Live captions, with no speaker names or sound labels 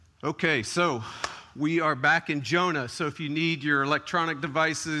Okay, so we are back in Jonah. So if you need your electronic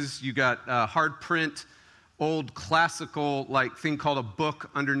devices, you got hard print, old classical like thing called a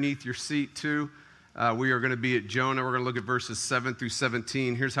book underneath your seat too. We are going to be at Jonah. We're going to look at verses 7 through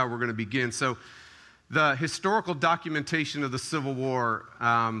 17. Here's how we're going to begin. So the historical documentation of the Civil War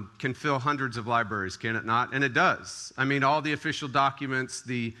can fill hundreds of libraries, can it not? And it does. I mean, all the official documents,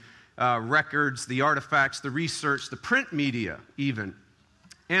 the records, the artifacts, the research, the print media even,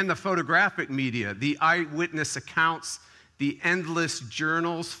 and the photographic media, the eyewitness accounts, the endless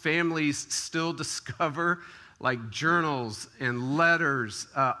journals. Families still discover like journals and letters,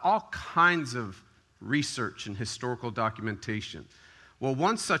 all kinds of research and historical documentation. Well,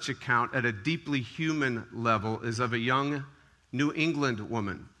 one such account at a deeply human level is of a young New England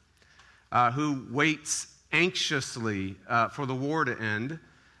woman who waits anxiously for the war to end,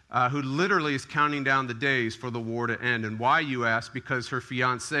 who literally is counting down the days for the war to end. And why, you ask? Because her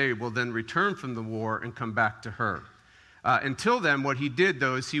fiancé will then return from the war and come back to her. Until then, what he did,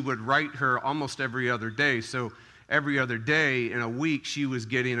 though, is he would write her almost every other day. So every other day in a week, she was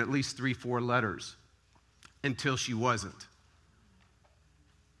getting at least 3-4 letters until she wasn't.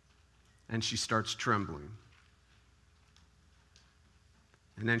 And she starts trembling.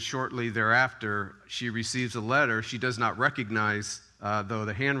 And then shortly thereafter, she receives a letter she does not recognize, though,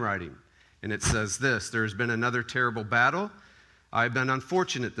 the handwriting. And it says this: "There has been another terrible battle. I have been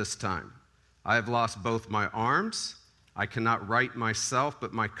unfortunate this time. I have lost both my arms. I cannot write myself,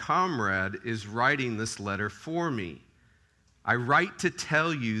 but my comrade is writing this letter for me. I write to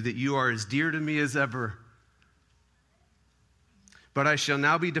tell you that you are as dear to me as ever. But I shall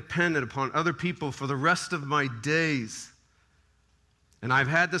now be dependent upon other people for the rest of my days. And I've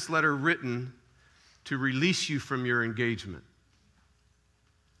had this letter written to release you from your engagement."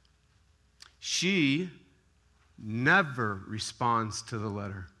 She never responds to the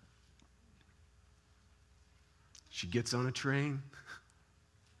letter. She gets on a train.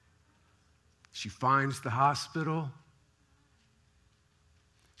 She finds the hospital.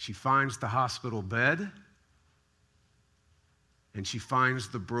 She finds the hospital bed. And she finds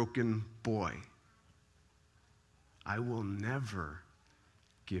the broken boy. "I will never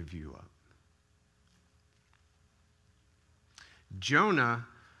give you up." Jonah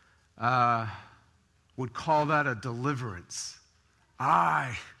would call that a deliverance.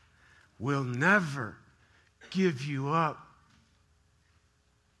 "I will never give you up."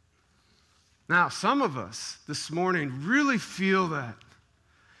 Now, some of us this morning really feel that.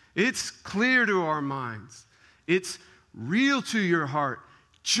 It's clear to our minds. It's real to your heart,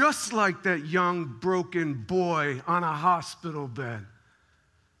 just like that young broken boy on a hospital bed.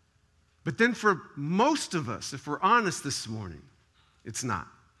 But then for most of us, if we're honest this morning, it's not.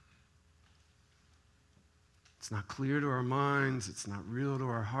 It's not clear to our minds. It's not real to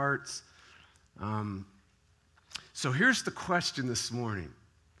our hearts. So here's the question this morning.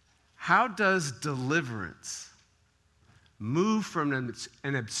 How does deliverance move from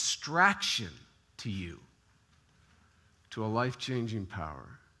an abstraction to you to a life-changing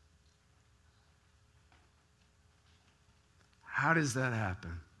power? How does that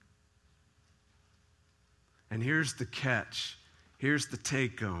happen? And here's the catch. Here's the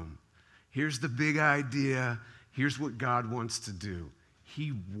take-home. Here's the big idea. Here's what God wants to do.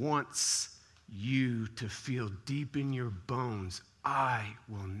 He wants you to feel deep in your bones, "I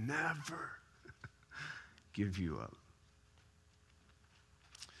will never give you up."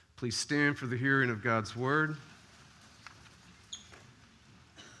 Please stand for the hearing of God's word.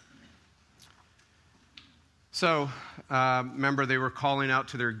 So, remember, they were calling out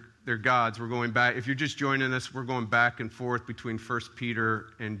to their gods. We're going back. If you're just joining us, we're going back and forth between 1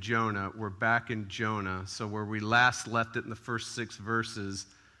 Peter and Jonah. We're back in Jonah. So where we last left it in the first 6 verses,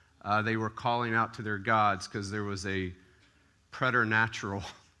 they were calling out to their gods because there was a preternatural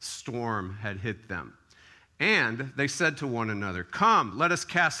storm had hit them. And they said to one another, "Come, let us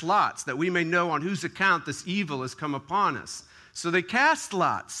cast lots, that we may know on whose account this evil has come upon us." So they cast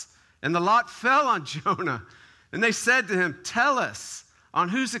lots, and the lot fell on Jonah. And they said to him, "Tell us, on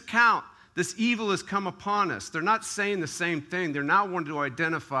whose account this evil has come upon us?" They're not saying the same thing. They're now wanting to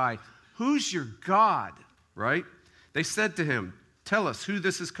identify, who's your God, right? They said to him, "Tell us who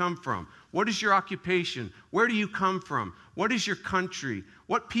this has come from. What is your occupation? Where do you come from? What is your country?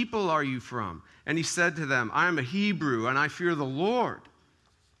 What people are you from?" And he said to them, "I am a Hebrew, and I fear the Lord,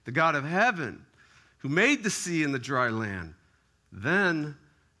 the God of heaven, who made the sea and the dry land." Then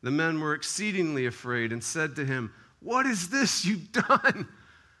the men were exceedingly afraid and said to him, "What is this you've done?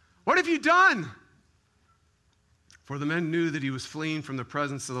 What have you done?" For the men knew that he was fleeing from the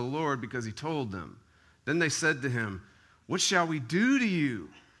presence of the Lord because he told them. Then they said to him, "What shall we do to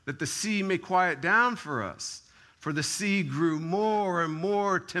you? that the sea may quiet down for us. For the sea grew more and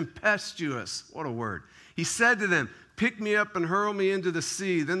more tempestuous. What a word. He said to them, pick me up and hurl me into the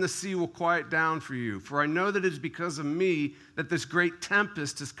sea. Then the sea will quiet down for you. For I know that it is because of me that this great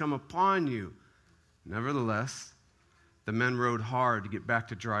tempest has come upon you. Nevertheless, the men rowed hard to get back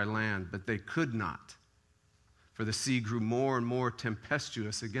to dry land, but they could not. For the sea grew more and more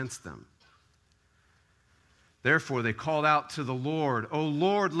tempestuous against them. Therefore, they called out to the Lord, O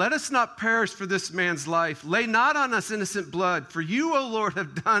Lord, let us not perish for this man's life. Lay not on us innocent blood, for you, O Lord,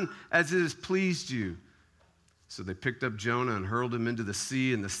 have done as it has pleased you. So they picked up Jonah and hurled him into the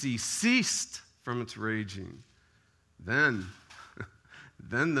sea, and the sea ceased from its raging. Then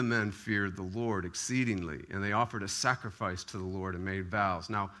the men feared the Lord exceedingly, and they offered a sacrifice to the Lord and made vows.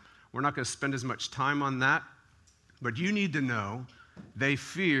 Now, we're not going to spend as much time on that, but you need to know they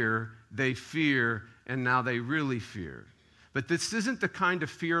fear, and now they really fear. But this isn't the kind of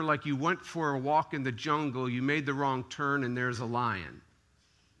fear like you went for a walk in the jungle, you made the wrong turn, and there's a lion.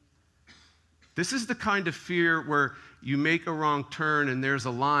 This is the kind of fear where you make a wrong turn and there's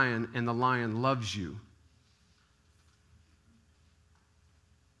a lion, and the lion loves you.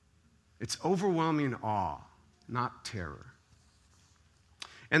 It's overwhelming awe, not terror.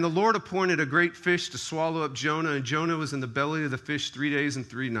 And the Lord appointed a great fish to swallow up Jonah, and Jonah was in the belly of the fish 3 days and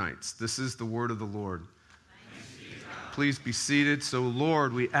 3 nights. This is the word of the Lord. Please be seated. So,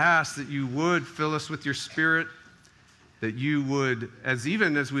 Lord, we ask that you would fill us with your Spirit, that you would,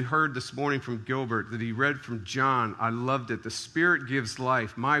 even as we heard this morning from Gilbert, that he read from John, I loved it. The Spirit gives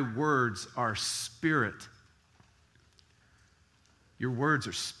life. My words are spirit. Your words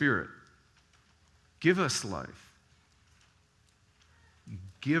are spirit. Give us life.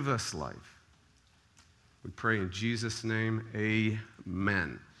 Give us life. We pray in Jesus' name,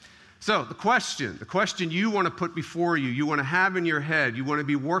 amen. So the question you want to put before you, you want to have in your head, you want to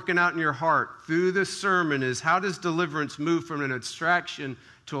be working out in your heart through this sermon is, how does deliverance move from an abstraction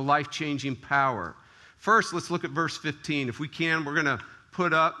to a life-changing power? First, let's look at verse 15. If we can, we're going to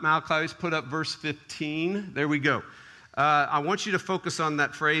put up, Malachi's put up verse 15. There we go. I want you to focus on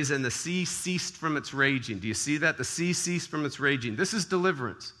that phrase, and the sea ceased from its raging. Do you see that? The sea ceased from its raging. This is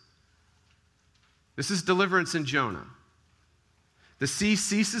deliverance. This is deliverance in Jonah. The sea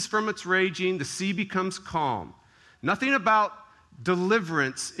ceases from its raging. The sea becomes calm. Nothing about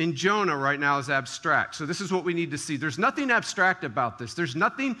deliverance in Jonah right now is abstract. So this is what we need to see. There's nothing abstract about this. There's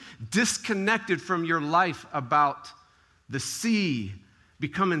nothing disconnected from your life about the sea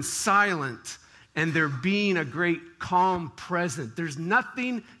becoming silent and there being a great calm present. There's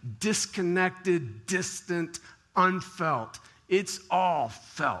nothing disconnected, distant, unfelt. It's all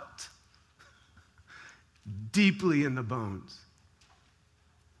felt deeply in the bones.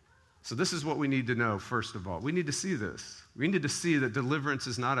 So this is what we need to know, first of all. We need to see this. We need to see that deliverance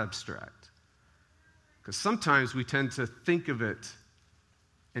is not abstract. Because sometimes we tend to think of it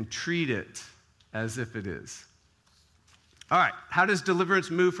and treat it as if it is. All right, how does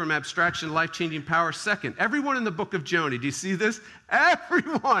deliverance move from abstraction to life-changing power? Second, everyone in the book of Jonah, do you see this?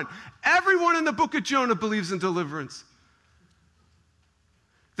 Everyone in the book of Jonah believes in deliverance.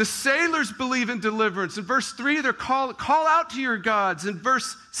 The sailors believe in deliverance. In verse 3, they're call out to your gods. In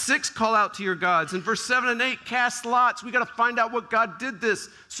verse 6, call out to your gods. In verse 7 and 8, cast lots. We got to find out what God did this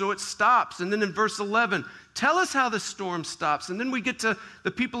so it stops. And then in verse 11, tell us how the storm stops. And then we get to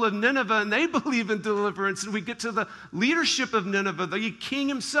the people of Nineveh, and they believe in deliverance. And we get to the leadership of Nineveh, the king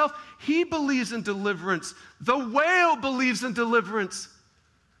himself. He believes in deliverance. The whale believes in deliverance.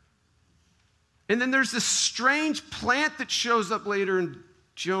 And then there's this strange plant that shows up later in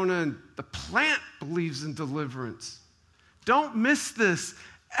Jonah, and the plant believes in deliverance. Don't miss this.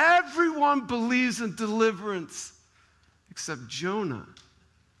 Everyone believes in deliverance except Jonah.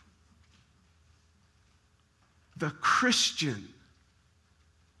 The Christian,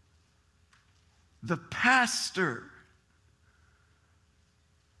 the pastor,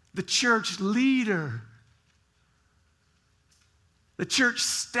 the church leader, the church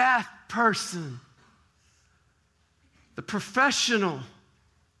staff person, the professional.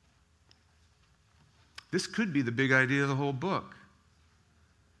 This could be the big idea of the whole book.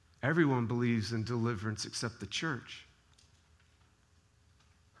 Everyone believes in deliverance except the church.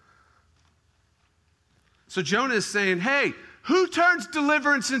 So Jonah is saying, hey, who turns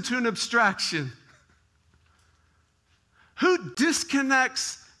deliverance into an abstraction? Who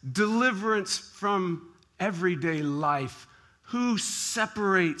disconnects deliverance from everyday life? Who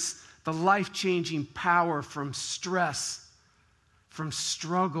separates the life-changing power from stress, from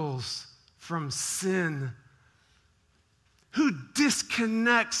struggles, from sin? Who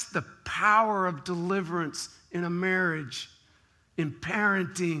disconnects the power of deliverance in a marriage, in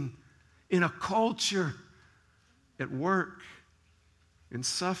parenting, in a culture, at work, in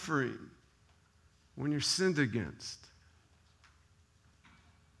suffering, when you're sinned against?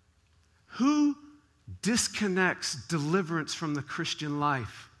 Who disconnects deliverance from the Christian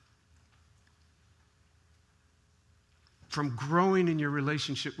life? From growing in your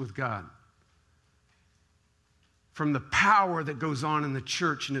relationship with God? From the power that goes on in the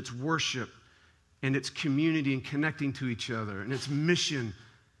church and its worship and its community and connecting to each other and its mission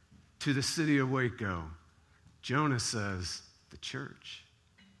to the city of Waco? Jonah says, the church.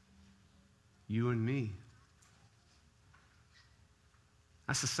 You and me.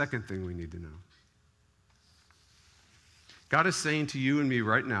 That's the second thing we need to know. God is saying to you and me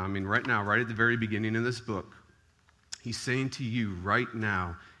right now, right at the very beginning of this book, He's saying to you right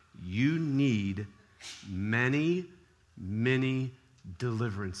now, you need many, many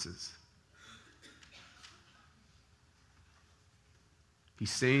deliverances.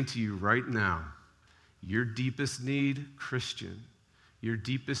 He's saying to you right now, your deepest need, Christian, your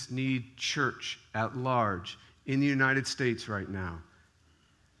deepest need, church at large, in the United States right now,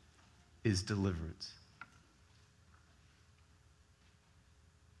 is deliverance.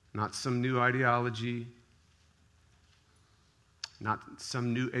 Not some new ideology, not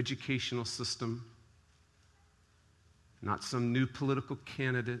some new educational system, not some new political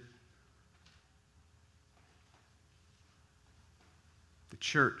candidate. The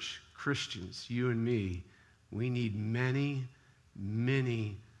church, Christians, you and me, we need many,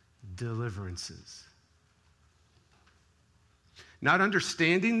 many deliverances. Not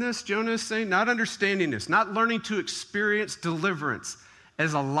understanding this, Jonah is saying, not understanding this, not learning to experience deliverance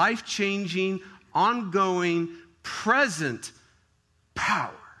as a life-changing, ongoing, present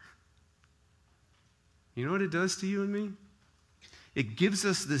power. You know what it does to you and me? It gives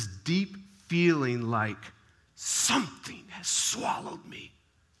us this deep feeling like something has swallowed me.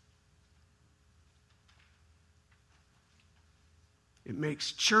 It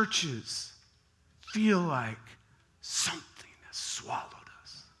makes churches feel like something has swallowed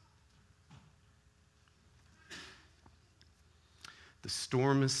us. The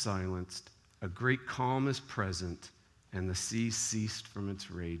storm is silenced, a great calm is present, and the sea ceased from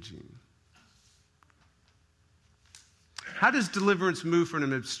its raging. How does deliverance move from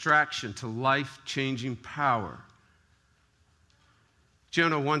an abstraction to life-changing power?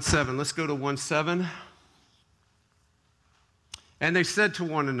 Jonah 1:7. Let's go to 1:7. And they said to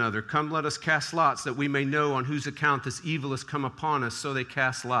one another, come, let us cast lots, that we may know on whose account this evil has come upon us. So they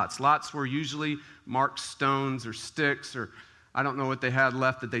cast lots. Lots were usually marked stones or sticks, or I don't know what they had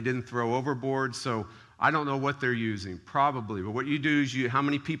left that they didn't throw overboard, so I don't know what they're using, probably. But what you do is how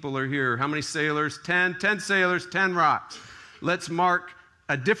many people are here? How many sailors? 10 sailors, 10 rocks. Let's mark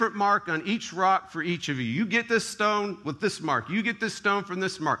a different mark on each rock for each of you. You get this stone with this mark. You get this stone from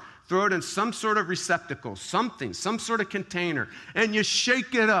this mark. Throw it in some sort of receptacle, something, some sort of container, and you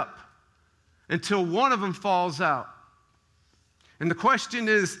shake it up until one of them falls out. And the question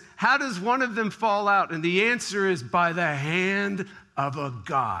is, how does one of them fall out? And the answer is by the hand of a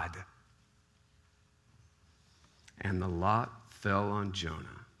God. And the lot fell on Jonah.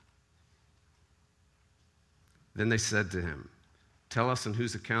 Then they said to him, tell us on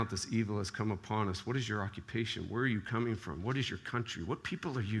whose account this evil has come upon us. What is your occupation? Where are you coming from? What is your country? What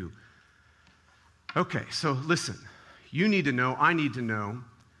people are you? Okay, so listen. You need to know. I need to know.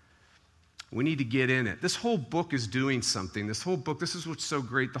 We need to get in it. This whole book is doing something. This is what's so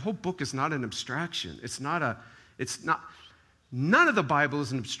great. The whole book is not an abstraction. None of the Bible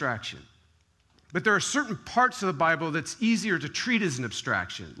is an abstraction. But there are certain parts of the Bible that's easier to treat as an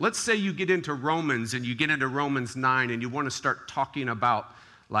abstraction. Let's say you get into Romans and you get into Romans 9 and you want to start talking about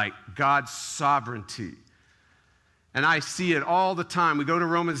like God's sovereignty. And I see it all the time. We go to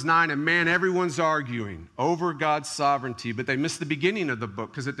Romans 9 and man, everyone's arguing over God's sovereignty, but they miss the beginning of the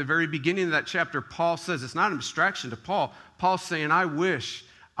book because at the very beginning of that chapter, Paul says, it's not an abstraction to Paul. Paul's saying, I wish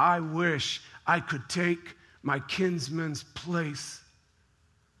I could take my kinsman's place.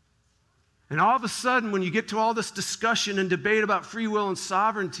 And all of a sudden, when you get to all this discussion and debate about free will and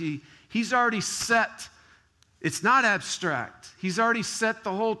sovereignty, he's already set, it's not abstract. He's already set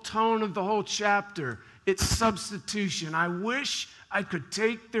the whole tone of the whole chapter. It's substitution. I wish I could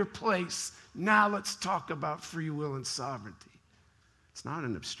take their place. Now let's talk about free will and sovereignty. It's not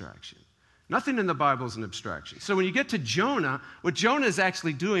an abstraction. Nothing in the Bible is an abstraction. So when you get to Jonah, what Jonah is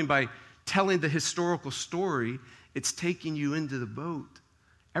actually doing by telling the historical story, it's taking you into the boat.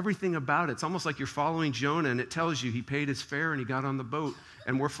 Everything about it. It's almost like you're following Jonah and it tells you he paid his fare and he got on the boat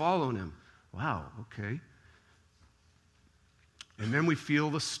and we're following him. Wow, okay. And then we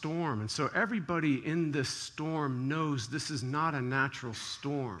feel the storm. And so everybody in this storm knows this is not a natural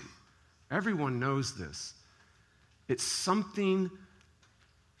storm. Everyone knows this. It's something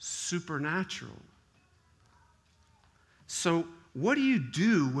supernatural. So what do you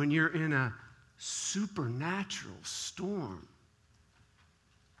do when you're in a supernatural storm?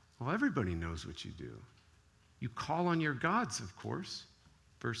 Well, everybody knows what you do. You call on your gods, of course,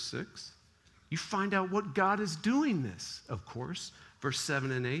 verse 6. You find out what God is doing this, of course, verse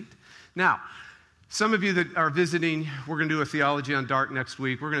 7 and 8. Now, some of you that are visiting, we're going to do a Theology on Dark next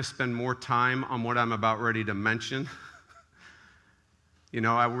week. We're going to spend more time on what I'm about ready to mention. You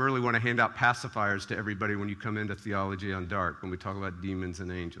know, I really want to hand out pacifiers to everybody when you come into Theology on Dark, when we talk about demons and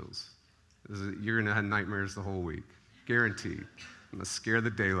angels. You're going to have nightmares the whole week, guaranteed. I'm going to scare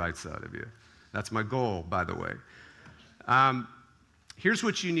the daylights out of you. That's my goal, by the way. Here's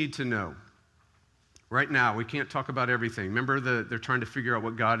what you need to know. Right now, we can't talk about everything. Remember, they're trying to figure out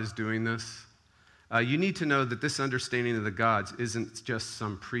what God is doing this? You need to know that this understanding of the gods isn't just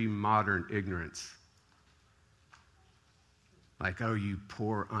some pre-modern ignorance. Like, oh, you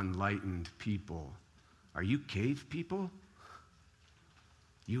poor, unenlightened people. Are you cave people?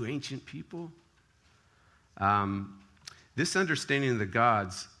 You ancient people? This understanding of the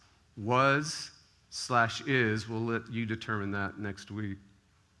gods was/is, we'll let you determine that next week.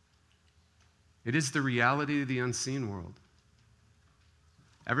 It is the reality of the unseen world.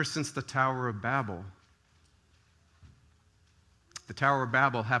 Ever since the Tower of Babel. The Tower of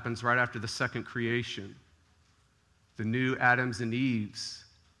Babel happens right after the second creation. The new Adams and Eves,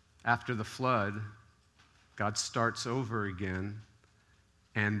 after the flood, God starts over again,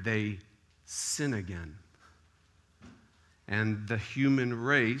 and they sin again. And the human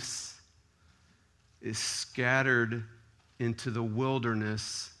race is scattered into the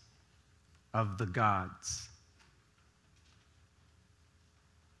wilderness of the gods.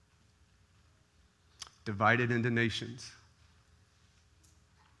 Divided into nations.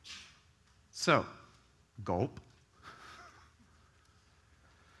 So, gulp.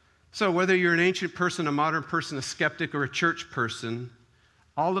 So whether you're an ancient person, a modern person, a skeptic, or a church person,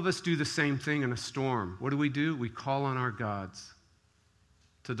 all of us do the same thing in a storm. What do? We call on our gods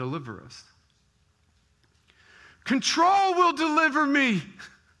to deliver us. Control will deliver me.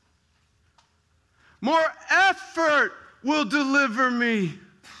 More effort will deliver me.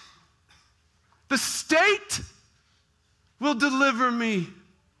 The state will deliver me.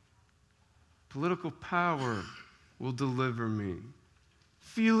 Political power will deliver me.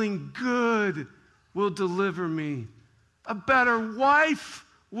 Feeling good will deliver me. A better wife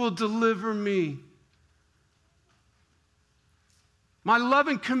will deliver me. My love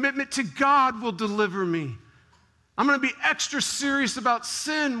and commitment to God will deliver me. I'm going to be extra serious about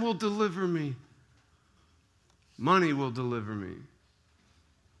sin will deliver me. Money will deliver me.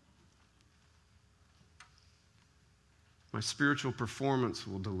 My spiritual performance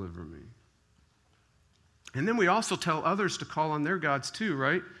will deliver me. And then we also tell others to call on their gods too,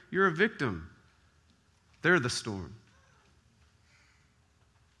 right? You're a victim. They're the storm.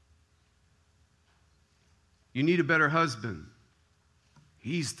 You need a better husband.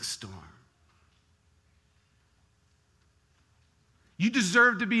 He's the storm. You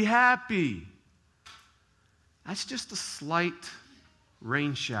deserve to be happy. That's just a slight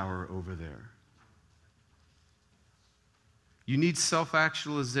rain shower over there. You need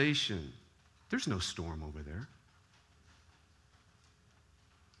self-actualization. There's no storm over there.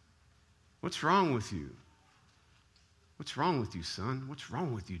 What's wrong with you? What's wrong with you, son? What's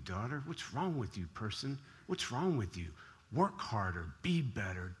wrong with you, daughter? What's wrong with you, person? What's wrong with you? Work harder, be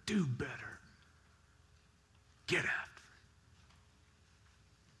better, do better. Get after it.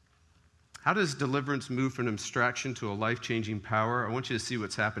 How does deliverance move from abstraction to a life-changing power? I want you to see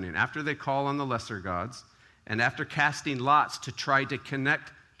what's happening. After they call on the lesser gods, and after casting lots to try to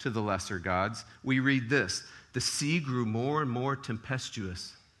connect to the lesser gods, we read this: the sea grew more and more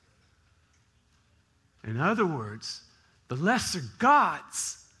tempestuous. In other words, the lesser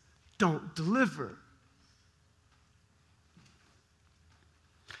gods don't deliver.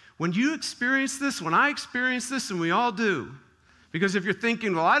 When you experience this, when I experience this, and we all do, because if you're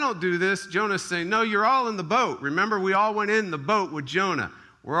thinking, well, I don't do this, Jonah's saying, no, you're all in the boat. Remember, we all went in the boat with Jonah.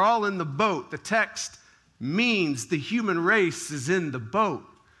 We're all in the boat. The text means the human race is in the boat.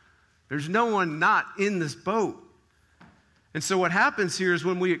 There's no one not in this boat. And so what happens here is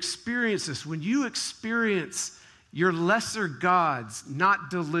when we experience this, when you experience your lesser gods not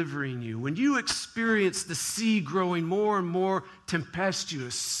delivering you, when you experience the sea growing more and more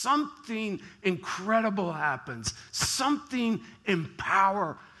tempestuous, something incredible happens. Something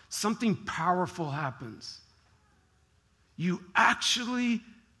powerful happens. You actually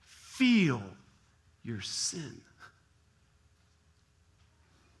feel your sin.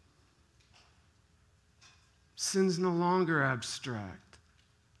 Sin's no longer abstract.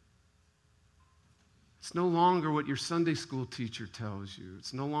 It's no longer what your Sunday school teacher tells you.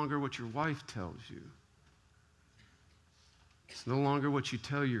 It's no longer what your wife tells you. It's no longer what you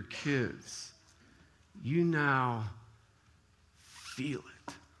tell your kids. You now feel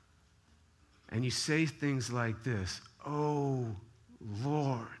it. And you say things like this, "Oh,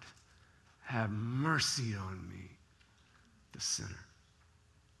 Lord, have mercy on me, the sinner."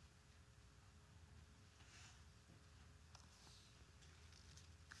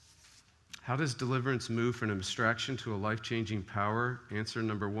 How does deliverance move from an abstraction to a life-changing power? Answer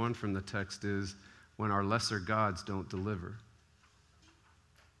number one from the text is when our lesser gods don't deliver.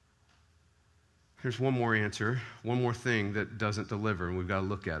 Here's one more answer, one more thing that doesn't deliver, and we've got to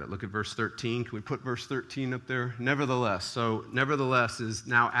look at it. Look at verse 13. Can we put verse 13 up there? Nevertheless. So, nevertheless is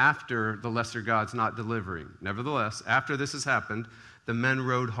now after the lesser gods not delivering. Nevertheless, after this has happened, the men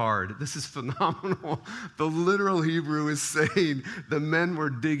rowed hard. This is phenomenal. The literal Hebrew is saying the men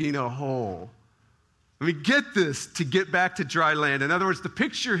were digging a hole. I mean, get this, to get back to dry land. In other words, the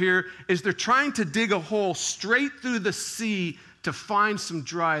picture here is they're trying to dig a hole straight through the sea to find some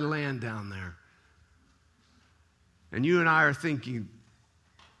dry land down there. And you and I are thinking,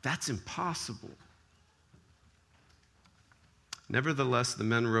 that's impossible. Nevertheless, the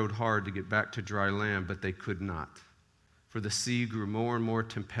men rowed hard to get back to dry land, but they could not, for the sea grew more and more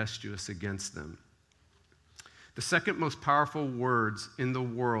tempestuous against them. The second most powerful words in the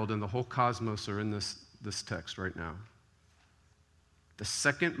world and the whole cosmos are in this text right now. The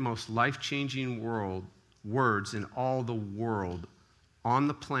second most life-changing words in all the world on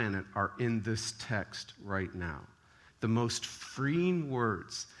the planet are in this text right now. The most freeing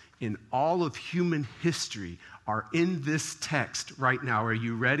words in all of human history are in this text right now. Are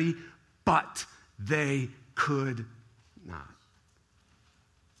you ready? But they could not.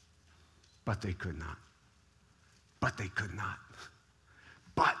 But they could not. But they could not.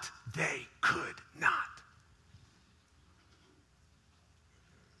 But they could not.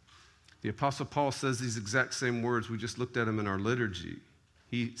 The Apostle Paul says these exact same words. We just looked at them in our liturgy.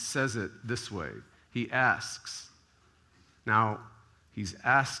 He says it this way. He asks. Now, he's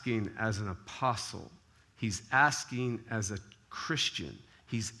asking as an apostle. He's asking as a Christian.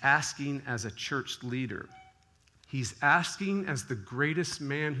 He's asking as a church leader. He's asking as the greatest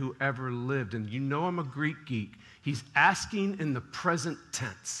man who ever lived. And you know I'm a Greek geek. He's asking in the present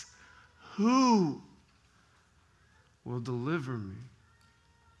tense. Who will deliver me?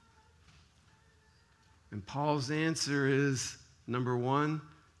 And Paul's answer is, number one,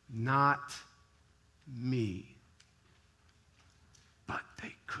 not me. But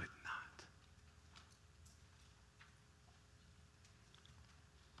they could not.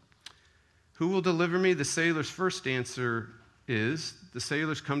 Who will deliver me? The sailor's first answer is, the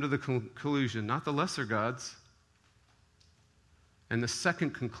sailors come to the conclusion, not the lesser gods. And the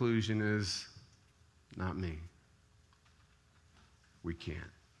second conclusion is, not me. We can't.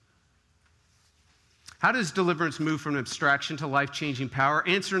 How does deliverance move from abstraction to life-changing power?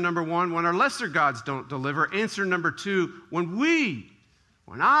 Answer number one, when our lesser gods don't deliver. Answer number two,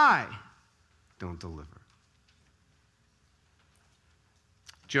 when I don't deliver.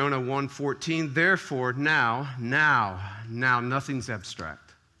 Jonah 1:14, therefore now, nothing's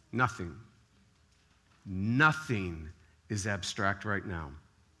abstract. Nothing is abstract right now.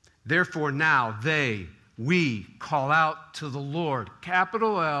 Therefore now we call out to the Lord,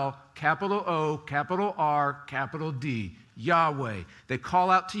 capital L, capital O, capital R, capital D, Yahweh. They call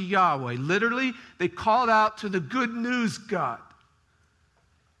out to Yahweh. Literally, they called out to the good news God.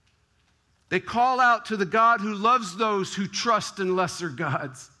 They call out to the God who loves those who trust in lesser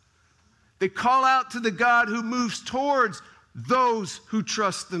gods. They call out to the God who moves towards those who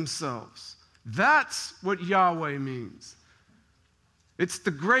trust themselves. That's what Yahweh means. It's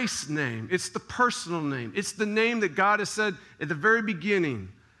the grace name. It's the personal name. It's the name that God has said at the very beginning.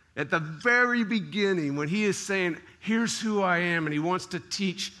 At the very beginning, when he is saying, here's who I am, and he wants to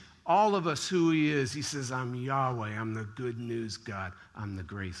teach all of us who he is. He says, I'm Yahweh. I'm the good news God. I'm the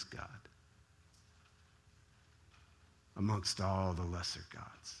grace God. Amongst all the lesser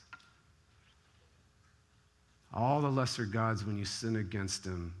gods. All the lesser gods, when you sin against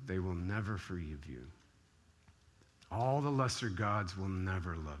them, they will never forgive you. All the lesser gods will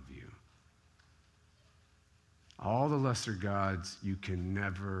never love you. All the lesser gods you can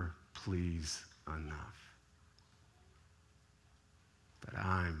never please enough. But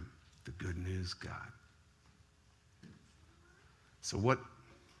I'm the good news God. So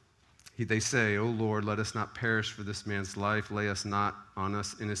They say, O Lord, let us not perish for this man's life. Lay us not on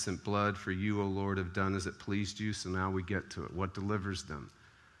us innocent blood, for you, O Lord, have done as it pleased you. So now we get to it. What delivers them?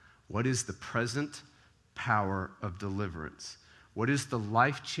 What is the present power of deliverance? What is the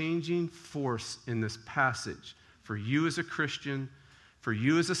life-changing force in this passage for you as a Christian, for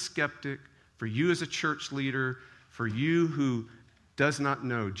you as a skeptic, for you as a church leader, for you who does not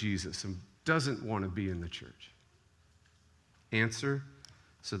know Jesus and doesn't want to be in the church? Answer: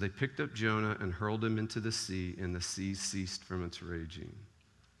 so they picked up Jonah and hurled him into the sea, and the sea ceased from its raging.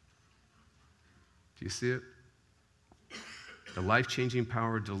 Do you see it? The life-changing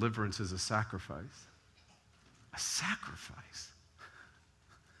power of deliverance is a sacrifice. A sacrifice.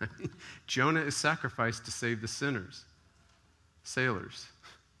 Jonah is sacrificed to save the sinners, sailors.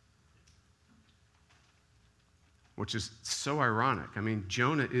 Which is so ironic. I mean,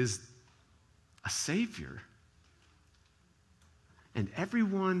 Jonah is a savior. And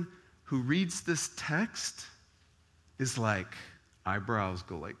everyone who reads this text is like, eyebrows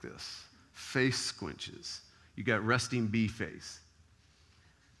go like this, face squinches. You got resting bee face.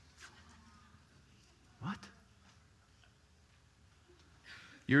 What?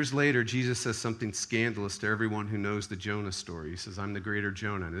 Years later, Jesus says something scandalous to everyone who knows the Jonah story. He says, I'm the greater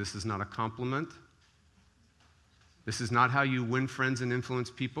Jonah. And this is not a compliment. This is not how you win friends and influence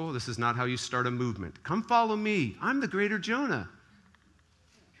people. This is not how you start a movement. Come follow me. I'm the greater Jonah.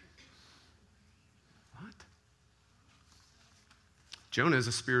 What? Jonah is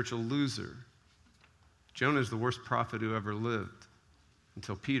a spiritual loser. Jonah is the worst prophet who ever lived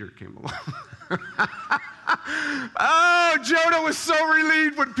until Peter came along. Oh, Jonah was so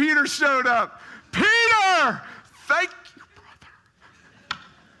relieved when Peter showed up. Peter, thank you, brother.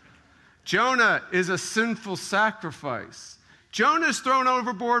 Jonah is a sinful sacrifice. Jonah's thrown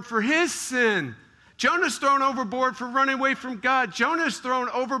overboard for his sin. Jonah's thrown overboard for running away from God. Jonah's thrown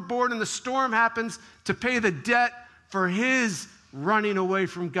overboard and the storm happens to pay the debt for his running away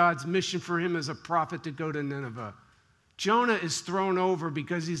from God's mission for him as a prophet to go to Nineveh. Jonah is thrown over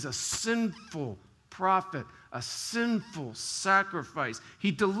because he's a sinful prophet, a sinful sacrifice.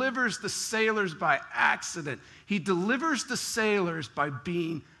 He delivers the sailors by accident. He delivers the sailors by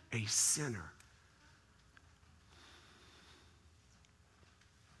being a sinner.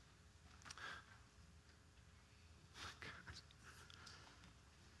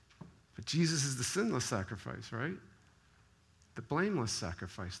 But Jesus is the sinless sacrifice, right? The blameless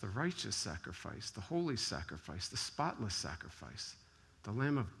sacrifice, the righteous sacrifice, the holy sacrifice, the spotless sacrifice, the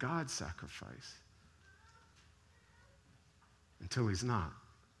Lamb of God sacrifice. Until he's not.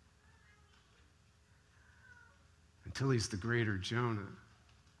 Until he's the greater Jonah.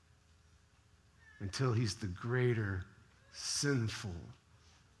 Until he's the greater sinful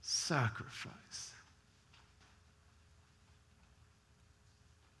sacrifice.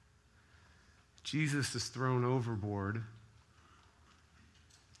 Jesus is thrown overboard.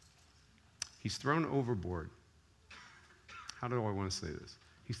 He's thrown overboard. How do I want to say this?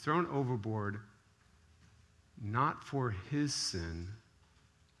 He's thrown overboard not for his sin,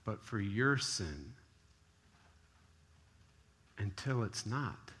 but for your sin, until it's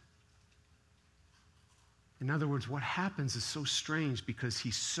not. In other words, what happens is so strange because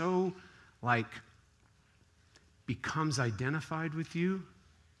he so, becomes identified with you,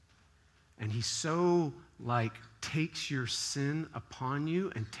 and he so, takes your sin upon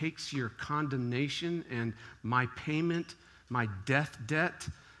you and takes your condemnation and my payment, my death debt,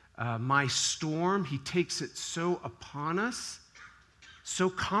 my storm. He takes it so upon us, so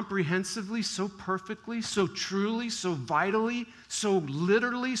comprehensively, so perfectly, so truly, so vitally, so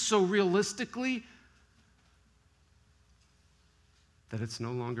literally, so realistically, that it's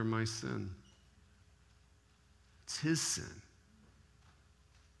no longer my sin. It's his sin.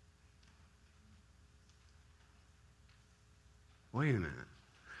 Wait a minute.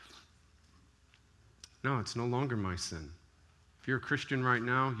 No, it's no longer my sin. If you're a Christian right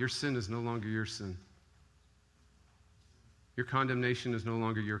now, your sin is no longer your sin. Your condemnation is no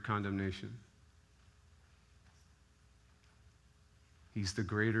longer your condemnation. He's the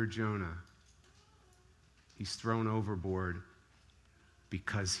greater Jonah. He's thrown overboard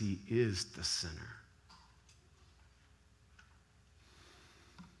because he is the sinner.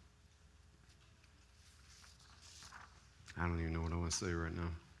 I don't even know what I want to say right now.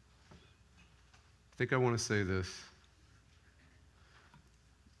 I think I want to say this.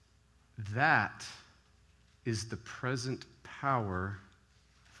 That is the present power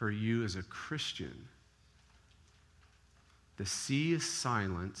for you as a Christian. The sea is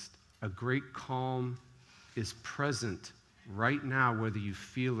silenced. A great calm is present right now, whether you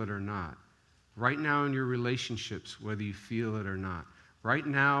feel it or not. Right now in your relationships, whether you feel it or not. Right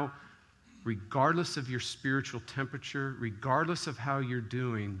now regardless of your spiritual temperature, regardless of how you're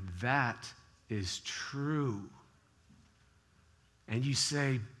doing, that is true. And you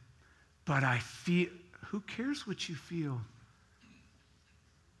say, but I feel, who cares what you feel?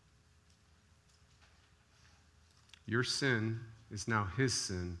 Your sin is now his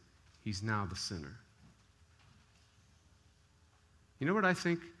sin. He's now the sinner. You know what I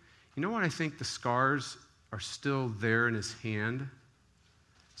think? You know what I think? The scars are still there in his hand,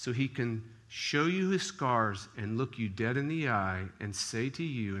 so he can show you his scars and look you dead in the eye and say to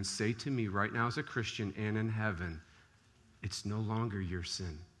you and say to me right now as a Christian and in heaven, it's no longer your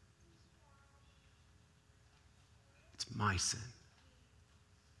sin. It's my sin.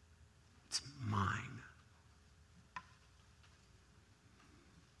 It's mine.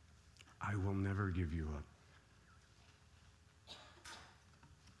 I will never give you up.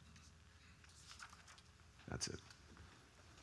 That's it.